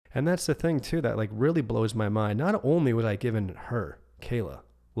And that's the thing too, that like really blows my mind. Not only was I given her, Kayla,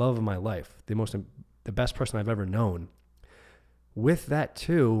 love of my life, the best person I've ever known. With that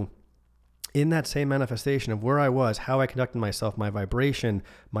too, in that same manifestation of where I was, how I conducted myself, my vibration,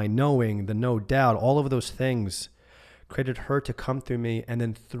 my knowing, the no doubt, all of those things created her to come through me. And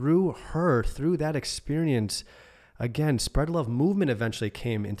then through her, through that experience, again, Spread Love movement eventually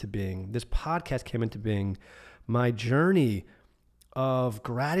came into being. This podcast came into being. My journey of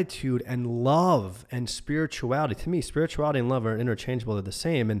gratitude and love and spirituality. To me, spirituality and love are interchangeable. They're the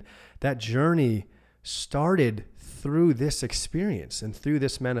same. And that journey started through this experience and through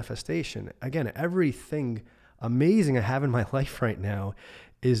this manifestation. Again, everything amazing I have in my life right now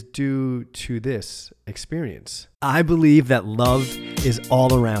is due to this experience. I believe that love is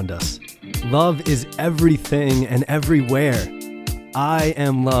all around us. Love is everything and everywhere. I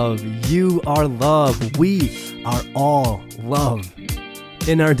am love. You are love. We are all love.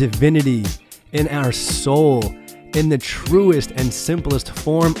 In our divinity, in our soul, in the truest and simplest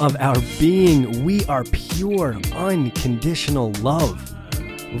form of our being, we are pure, unconditional love.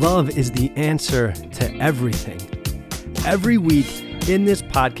 Love is the answer to everything. Every week in this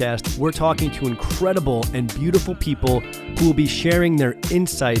podcast, we're talking to incredible and beautiful people who will be sharing their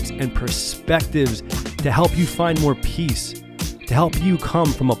insights and perspectives to help you find more peace, to help you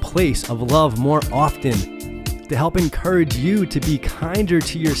come from a place of love more often, to help encourage you to be kinder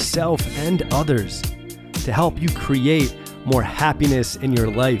to yourself and others, to help you create more happiness in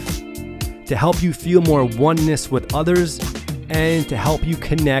your life, to help you feel more oneness with others, and to help you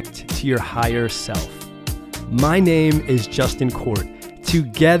connect to your higher self. My name is Justin Court.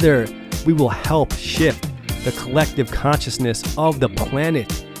 Together, we will help shift the collective consciousness of the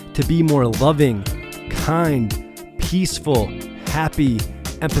planet to be more loving, kind, peaceful, happy,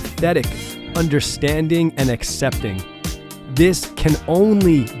 empathetic, understanding, and accepting. This can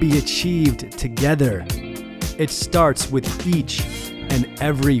only be achieved together. It starts with each and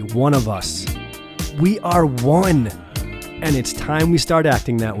every one of us. We are one, and it's time we start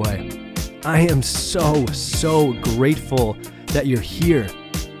acting that way. I am so grateful that you're here.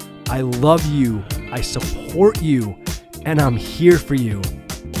 I love you, I support you, and I'm here for you.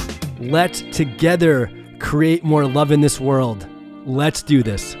 Let's together create more love in this world. Let's do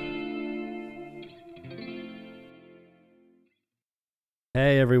this.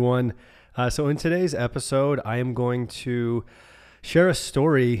 Hey everyone. So in today's episode, I am going to share a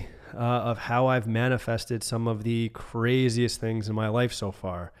story of how I've manifested some of the craziest things in my life so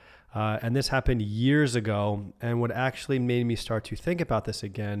far. And this happened years ago. And what actually made me start to think about this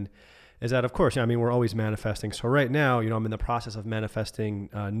again is that, of course, we're always manifesting. So right now, I'm in the process of manifesting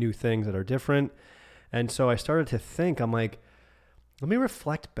new things that are different. And so I started to think, I'm like, let me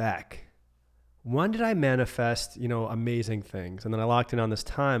reflect back. When did I manifest, amazing things? And then I locked in on this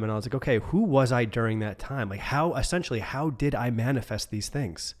time and I was like, okay, who was I during that time? Like how did I manifest these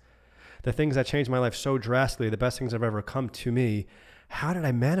things? The things that changed my life so drastically, the best things that have ever come to me, how did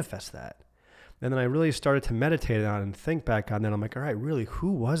I manifest that? And then I really started to meditate on and think back on that. I'm like, all right, really,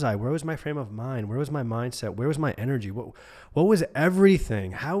 who was I? Where was my frame of mind? Where was my mindset? Where was my energy? What was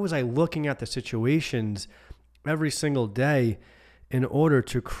everything? How was I looking at the situations every single day in order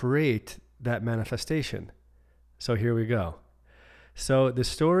to create that manifestation? So here we go. So the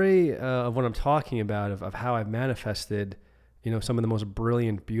story of what I'm talking about, of how I've manifested, some of the most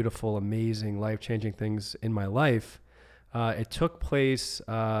brilliant, beautiful, amazing, life-changing things in my life, it took place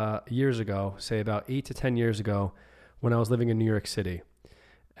years ago, say about 8 to 10 years ago, when I was living in New York City.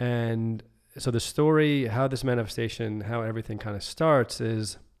 And so the story, how this manifestation, how everything kind of starts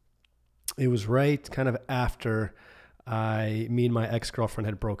is, it was right kind of after me and my ex-girlfriend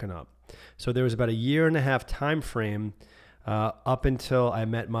had broken up. So there was about a 1.5 time frame up until I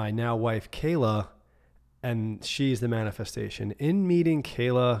met my now wife, Kayla, and she's the manifestation. In meeting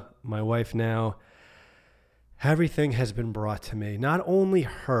Kayla, my wife now, everything has been brought to me. Not only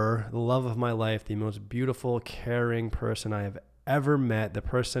her, the love of my life, the most beautiful, caring person I have ever met, the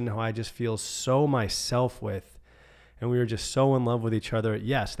person who I just feel so myself with, and we were just so in love with each other.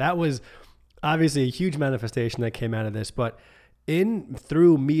 Yes, that was obviously a huge manifestation that came out of this, but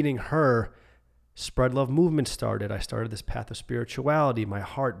through meeting her, Spread Love movement started. I started this path of spirituality. My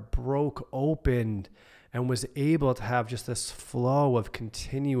heart broke open and was able to have just this flow of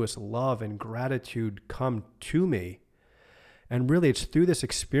continuous love and gratitude come to me. And really, it's through this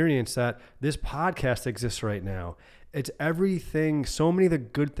experience that this podcast exists right now. It's everything. So many of the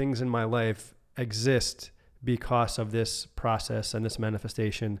good things in my life exist because of this process and this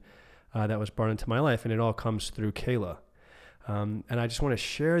manifestation that was brought into my life. And it all comes through Kayla. And I just want to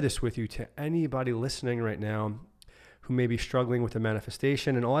share this with you, to anybody listening right now who who may be struggling with the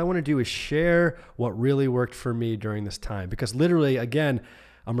manifestation. And all I want to do is share what really worked for me during this time. Because literally, again,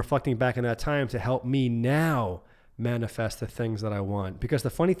 I'm reflecting back in that time to help me now manifest the things that I want. Because the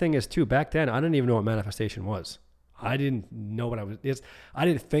funny thing is too, back then, I didn't even know what manifestation was. I didn't know what I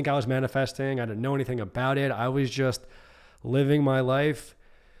didn't think I was manifesting. I didn't know anything about it. I was just living my life,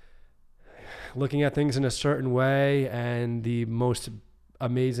 looking at things in a certain way. And the most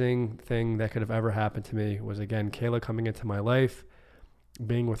amazing thing that could have ever happened to me was, again, Kayla coming into my life,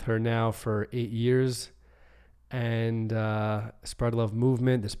 being with her now for 8 years, and Spread Love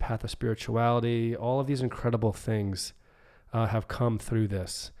movement, this path of spirituality, all of these incredible things have come through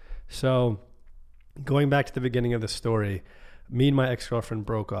this. So going back to the beginning of the story, me and my ex-girlfriend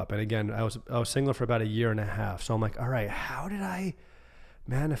broke up. And again, I was single for about 1.5 years. So I'm like, all right, how did I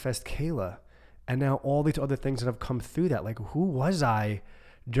manifest Kayla? And now all these other things that have come through that, like who was I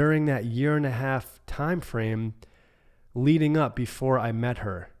during that 1.5 year time frame leading up before I met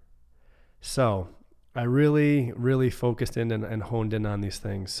her? So I really, really focused in and honed in on these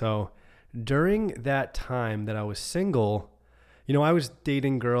things. So during that time that I was single, I was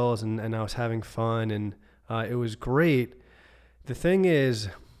dating girls and I was having fun, and it was great. The thing is,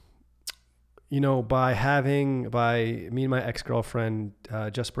 by me and my ex-girlfriend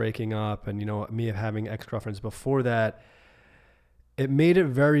just breaking up, and, me having ex-girlfriends before that, it made it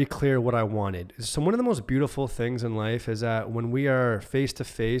very clear what I wanted. So one of the most beautiful things in life is that when we are face to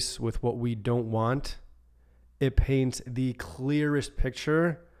face with what we don't want, it paints the clearest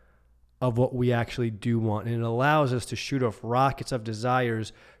picture of what we actually do want. And it allows us to shoot off rockets of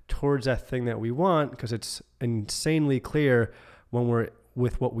desires towards that thing that we want, because it's insanely clear when we're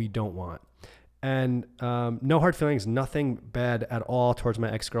with what we don't want. And no hard feelings, nothing bad at all towards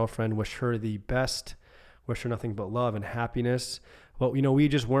my ex-girlfriend. Wish her the best, wish her nothing but love and happiness. But, we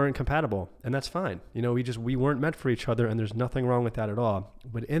just weren't compatible, and that's fine. We weren't meant for each other, and there's nothing wrong with that at all.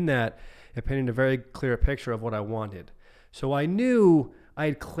 But in that, it painted a very clear picture of what I wanted. So I knew I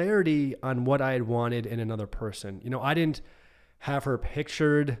had clarity on what I had wanted in another person. I didn't have her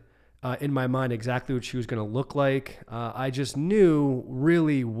pictured in my mind exactly what she was going to look like. I just knew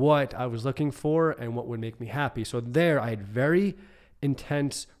really what I was looking for and what would make me happy. So there, I had very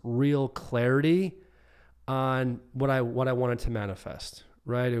intense, real clarity on what I wanted to manifest,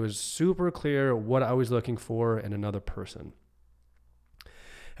 right? It was super clear what I was looking for in another person.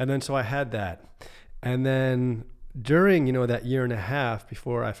 And then, so I had that. And then during, that 1.5 years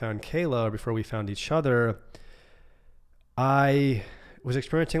before I found Kayla, or before we found each other, I was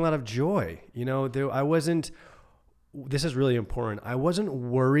experiencing a lot of joy. This is really important. I wasn't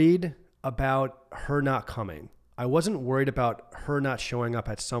worried about her not coming. I wasn't worried about her not showing up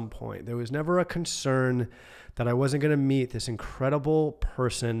at some point. There was never a concern that I wasn't going to meet this incredible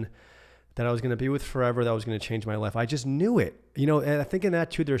person that I was going to be with forever, that was going to change my life. I just knew it. And I think in that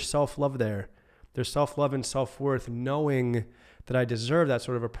too, there's self-love there. There's self-love and self-worth, knowing that I deserve that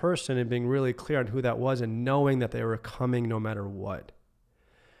sort of a person, and being really clear on who that was, and knowing that they were coming no matter what.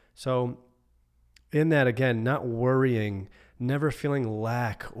 So in that, again, not worrying, never feeling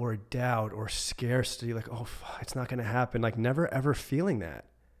lack or doubt or scarcity, like, oh, it's not going to happen. Like, never ever feeling that,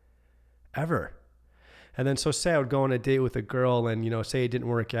 ever. And then, so say I would go on a date with a girl and, say it didn't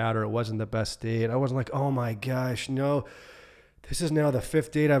work out or it wasn't the best date. I wasn't like, oh my gosh, no, this is now the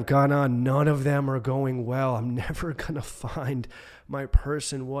 5th date I've gone on. None of them are going well. I'm never going to find my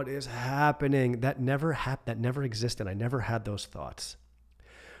person. What is happening? That never existed. I never had those thoughts.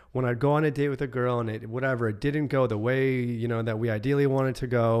 When I'd go on a date with a girl and it didn't go the way, that we ideally wanted to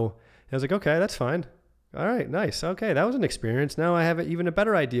go, I was like, okay, that's fine. All right, nice. Okay, that was an experience. Now I have even a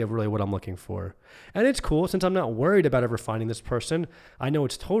better idea of really what I'm looking for. And it's cool, since I'm not worried about ever finding this person. I know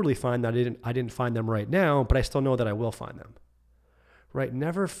it's totally fine that I didn't find them right now, but I still know that I will find them. Right?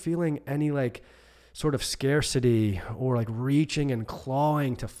 Never feeling any like sort of scarcity or like reaching and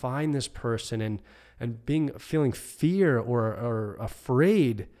clawing to find this person, and feeling fear or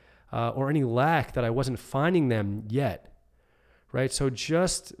afraid or any lack that I wasn't finding them yet. Right? So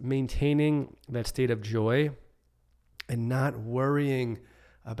just maintaining that state of joy and not worrying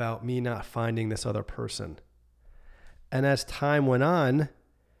about me not finding this other person. And as time went on,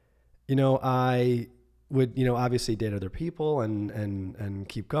 I would, obviously date other people and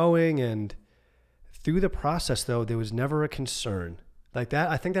keep going. And through the process, though, there was never a concern like that.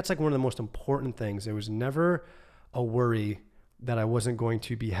 I think that's like one of the most important things. There was never a worry that I wasn't going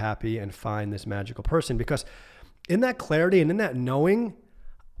to be happy and find this magical person, because in that clarity and in that knowing,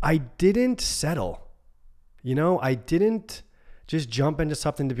 I didn't settle. I didn't just jump into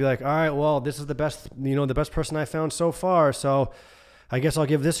something to be like, all right, well, this is the best, the best person I found so far. So I guess I'll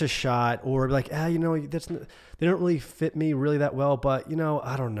give this a shot, or like, they don't really fit me really that well, but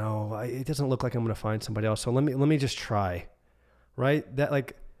I don't know. It doesn't look like I'm going to find somebody else. So let me just try. Right.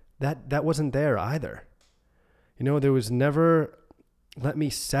 That wasn't there either. There was never let me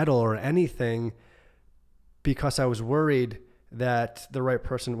settle or anything because I was worried that the right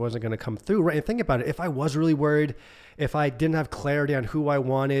person wasn't going to come through. Right. And think about it. If I was really worried, if I didn't have clarity on who I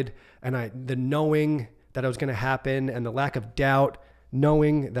wanted and the knowing that it was going to happen and the lack of doubt,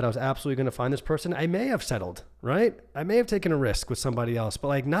 knowing that I was absolutely going to find this person, I may have settled, right? I may have taken a risk with somebody else, but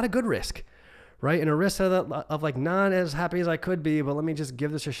like not a good risk, right? And a risk of like not as happy as I could be, but let me just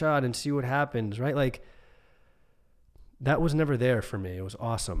give this a shot and see what happens, right? Like that was never there for me. It was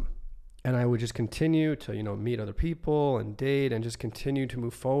awesome. And I would just continue to, meet other people and date and just continue to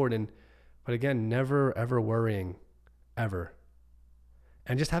move forward. But again, never ever worrying, ever.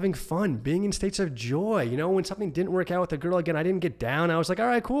 And just having fun, being in states of joy. When something didn't work out with a girl again, I didn't get down. I was like, all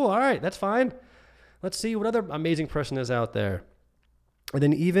right, cool. All right, that's fine. Let's see what other amazing person is out there. And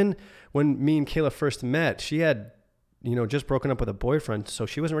then even when me and Kayla first met, she had, just broken up with a boyfriend. So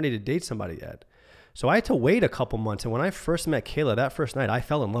she wasn't ready to date somebody yet. So I had to wait a couple months. And when I first met Kayla, that first night, I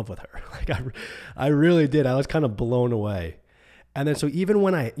fell in love with her. Like I really did. I was kind of blown away. And then so even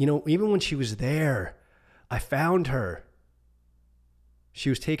when she was there, I found her. She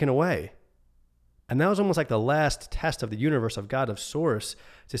was taken away. And that was almost like the last test of the universe, of God, of source,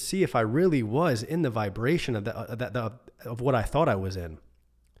 to see if I really was in the vibration of what I thought I was in.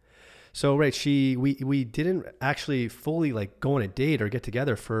 So, right, we didn't actually fully like go on a date or get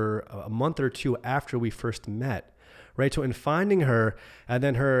together for a month or two after we first met, right? So in finding her and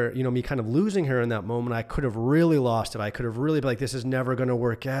then her, me kind of losing her in that moment, I could have really lost it. I could have really been like, this is never going to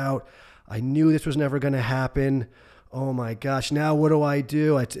work out. I knew this was never going to happen. Oh my gosh, now what do I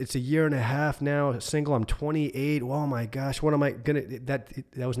do? It's a year and a half now, single, I'm 28. Oh my gosh, what am I going to,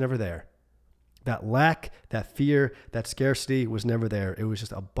 that was never there. That lack, that fear, that scarcity was never there. It was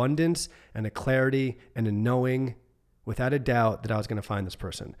just abundance and a clarity and a knowing without a doubt that I was going to find this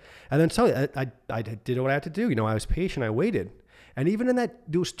person. And then so I did what I had to do. I was patient, I waited. And even in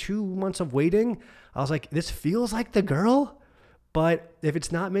those 2 months of waiting, I was like, this feels like the girl. But if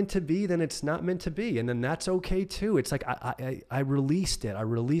it's not meant to be, then it's not meant to be. And then that's okay too. It's like I released it. I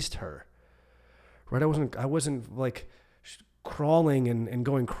released her. Right? I wasn't like crawling and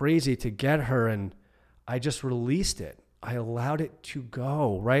going crazy to get her. And I just released it. I allowed it to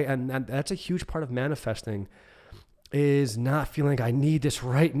go. Right? And that's a huge part of manifesting, is not feeling like I need this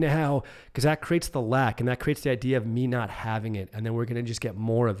right now, because that creates the lack and that creates the idea of me not having it. And then we're going to just get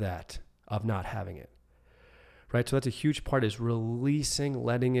more of that, of not having it. Right? So that's a huge part, is releasing,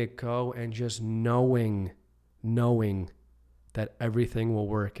 letting it go, and just knowing that everything will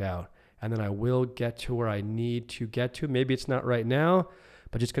work out. And then I will get to where I need to get to. Maybe it's not right now,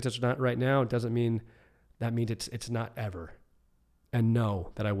 but just because it's not right now, it doesn't mean that means it's not ever. And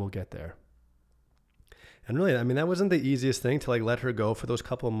know that I will get there. And really, that wasn't the easiest thing to like let her go for those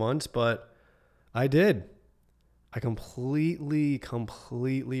couple of months, but I did. I completely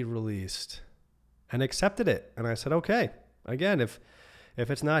released and accepted it. And I said, okay, again, if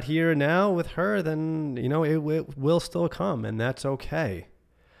it's not here now with her, then, it will still come, and that's okay.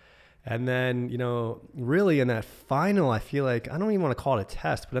 And then, really in that final, I feel like, I don't even want to call it a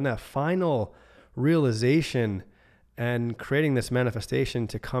test, but in that final realization and creating this manifestation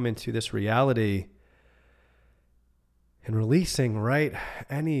to come into this reality and releasing, right,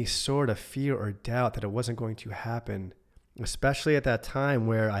 any sort of fear or doubt that it wasn't going to happen, especially at that time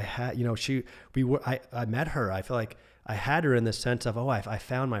where I had, I met her. I feel like I had her in the sense of, I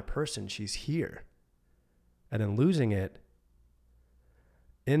found my person. She's here. And then losing it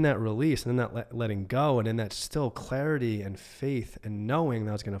in that release and in that letting go and in that still clarity and faith and knowing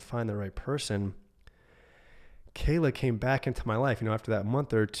that I was going to find the right person, Kayla came back into my life, after that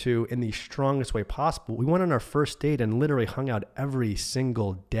month or two in the strongest way possible. We went on our first date and literally hung out every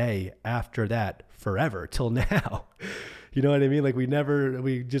single day after that forever till now. You know what I mean? Like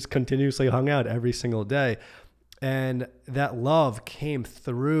we just continuously hung out every single day. And that love came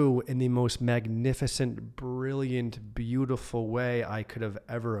through in the most magnificent, brilliant, beautiful way I could have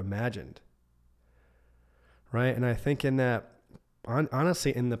ever imagined. Right? And I think in that,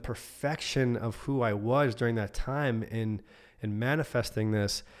 honestly, in the perfection of who I was during that time in manifesting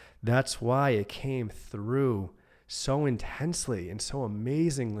this, that's why it came through so intensely and so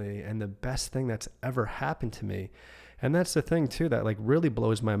amazingly, and the best thing that's ever happened to me. And that's the thing too that like really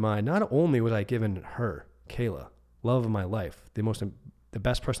blows my mind. Not only was I given her, Kayla, love of my life, the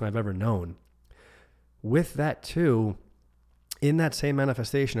best person I've ever known. With that too, in that same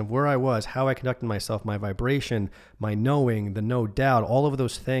manifestation of where I was, how I conducted myself, my vibration, my knowing, the no doubt, all of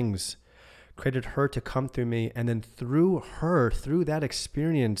those things created her to come through me. And then through her, through that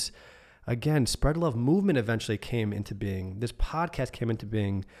experience, again, Spread Love movement eventually came into being. This podcast came into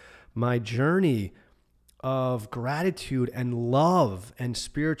being. My journey of gratitude and love and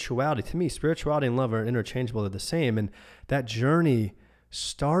spirituality. To me, spirituality and love are interchangeable. They're the same. And that journey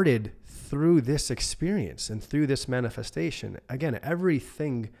started through this experience and through this manifestation. Again,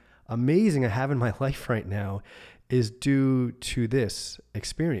 everything amazing I have in my life right now is due to this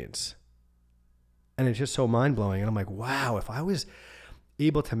experience. And it's just so mind-blowing. And I'm like, wow, if I was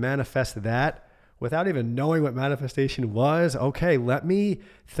able to manifest that without even knowing what manifestation was, okay, let me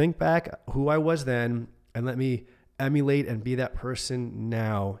think back who I was then and let me emulate and be that person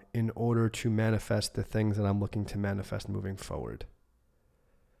now in order to manifest the things that I'm looking to manifest moving forward.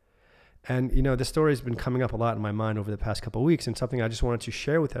 And, this story has been coming up a lot in my mind over the past couple of weeks, and something I just wanted to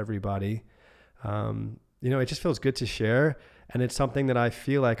share with everybody. It just feels good to share. And it's something that I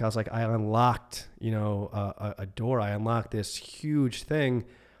feel like I unlocked, a door. I unlocked this huge thing.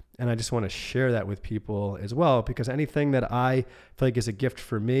 And I just want to share that with people as well, because anything that I feel like is a gift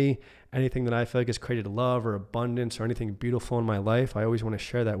for me, anything that I feel like has created love or abundance or anything beautiful in my life, I always want to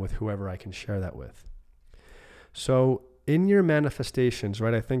share that with whoever I can share that with. So in your manifestations,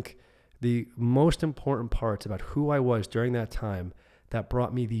 right, I think the most important parts about who I was during that time that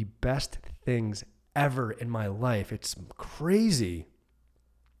brought me the best things ever in my life, it's crazy,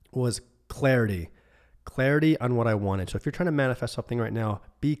 was clarity. Clarity on what I wanted. So if you're trying to manifest something right now,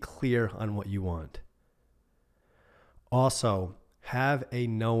 be clear on what you want. Also, have a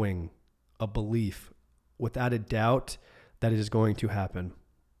knowing, a belief, without a doubt that it is going to happen.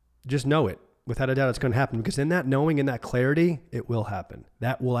 Just know it. Without a doubt, it's going to happen, because in that knowing, in that clarity, it will happen.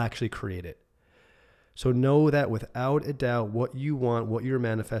 That will actually create it. So know that without a doubt, what you want, what you're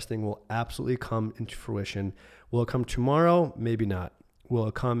manifesting will absolutely come into fruition. Will it come tomorrow? Maybe not. Will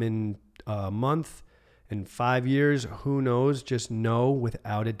it come in a month? In 5 years? Who knows? Just know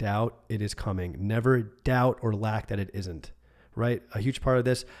without a doubt it is coming. Never doubt or lack that it isn't. Right? A huge part of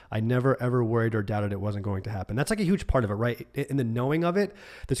this, I never ever worried or doubted it wasn't going to happen. That's like a huge part of it, right? In the knowing of it,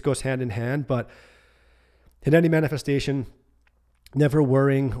 this goes hand in hand. But in any manifestation, never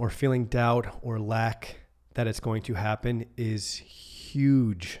worrying or feeling doubt or lack that it's going to happen is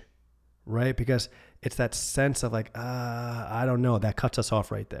huge, right? Because it's that sense of like, I don't know, that cuts us off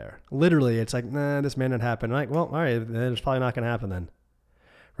right there. Literally, it's like, nah, this may not happen. Like, well, all right, then it's probably not going to happen then.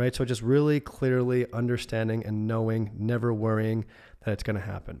 Right? So just really clearly understanding and knowing, never worrying that it's going to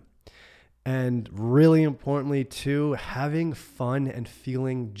happen. And really importantly too, having fun and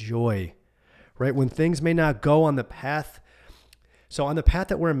feeling joy, right? When things may not go on the path. So on the path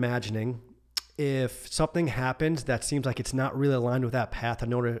that we're imagining, if something happens that seems like it's not really aligned with that path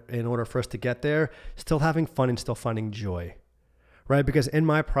in order for us to get there, still having fun and still finding joy, right? Because in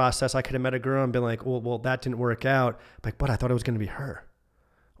my process, I could have met a girl and been like, well, that didn't work out. But I thought it was going to be her.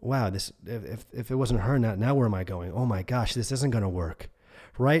 Wow, this if it wasn't her, now where am I going? Oh my gosh, this isn't going to work,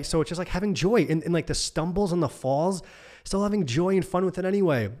 right? So it's just like having joy in like the stumbles and the falls, still having joy and fun with it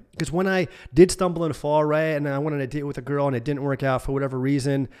anyway. Because when I did stumble and fall, right, and I wanted to date with a girl and it didn't work out for whatever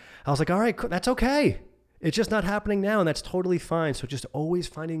reason, I was like, all right, that's okay. It's just not happening now, and that's totally fine. So just always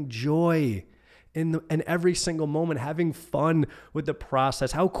finding joy in every single moment, having fun with the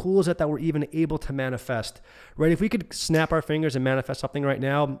process. How cool is it that we're even able to manifest, right? If we could snap our fingers and manifest something right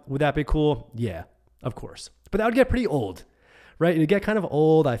now, would that be cool? Yeah, of course. But that would get pretty old, right? It would get kind of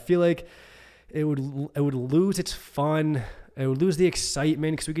old. I feel like it would lose its fun. It would lose the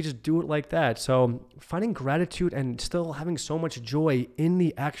excitement because we could just do it like that. So finding gratitude and still having so much joy in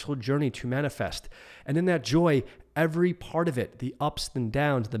the actual journey to manifest. And in that joy, every part of it, the ups and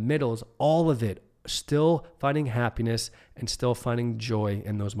downs, the middles, all of it, still finding happiness and still finding joy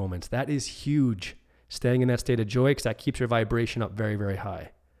in those moments. That is huge. Staying in that state of joy, because that keeps your vibration up very, very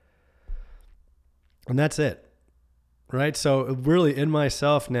high. And that's it, right? So really in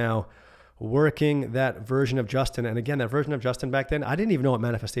myself now, working that version of Justin. And again, that version of Justin back then, I didn't even know what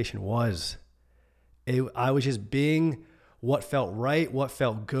manifestation was. I was just being what felt right, what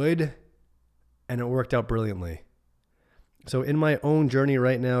felt good, and it worked out brilliantly. So in my own journey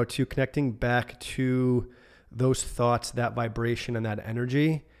right now to connecting back to those thoughts, that vibration and that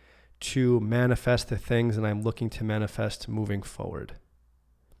energy to manifest the things that I'm looking to manifest moving forward.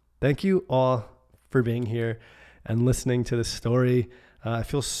 Thank you all for being here and listening to this story. I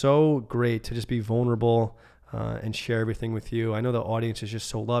feel so great to just be vulnerable and share everything with you. I know the audience is just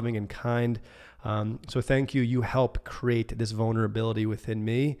so loving and kind. So thank you. You help create this vulnerability within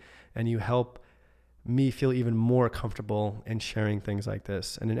me, and you help me feel even more comfortable in sharing things like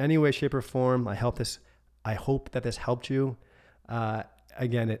this. And in any way, shape, or form, I hope that this helped you.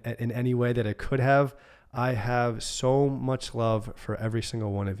 Again, in any way that it could have. I have so much love for every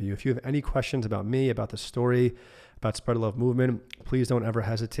single one of you. If you have any questions about me, about the story, about Spread Love Movement, please don't ever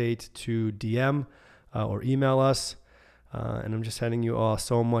hesitate to DM or email us. And I'm just sending you all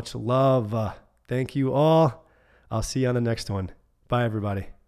so much love. Thank you all. I'll see you on the next one. Bye, everybody.